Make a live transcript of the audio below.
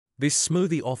This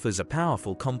smoothie offers a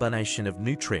powerful combination of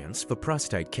nutrients for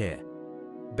prostate care.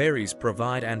 Berries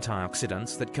provide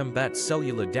antioxidants that combat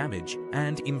cellular damage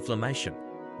and inflammation,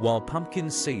 while pumpkin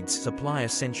seeds supply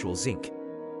essential zinc.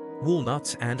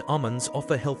 Walnuts and almonds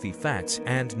offer healthy fats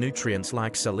and nutrients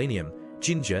like selenium.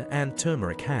 Ginger and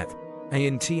turmeric have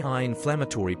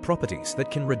anti-inflammatory properties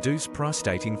that can reduce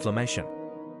prostate inflammation.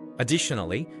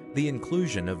 Additionally, the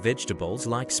inclusion of vegetables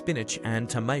like spinach and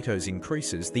tomatoes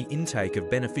increases the intake of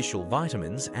beneficial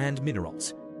vitamins and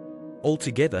minerals.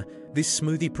 Altogether, this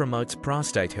smoothie promotes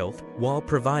prostate health while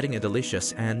providing a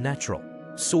delicious and natural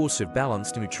source of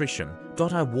balanced nutrition.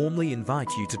 I warmly invite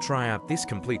you to try out this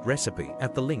complete recipe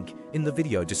at the link in the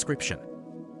video description.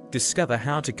 Discover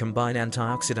how to combine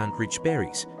antioxidant-rich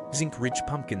berries, zinc-rich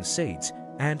pumpkin seeds,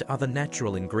 and other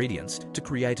natural ingredients to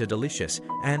create a delicious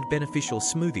and beneficial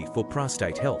smoothie for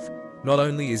prostate health. Not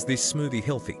only is this smoothie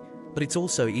healthy, but it's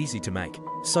also easy to make,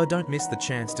 so don't miss the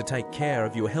chance to take care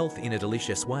of your health in a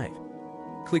delicious way.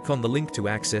 Click on the link to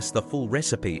access the full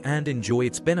recipe and enjoy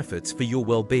its benefits for your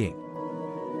well-being.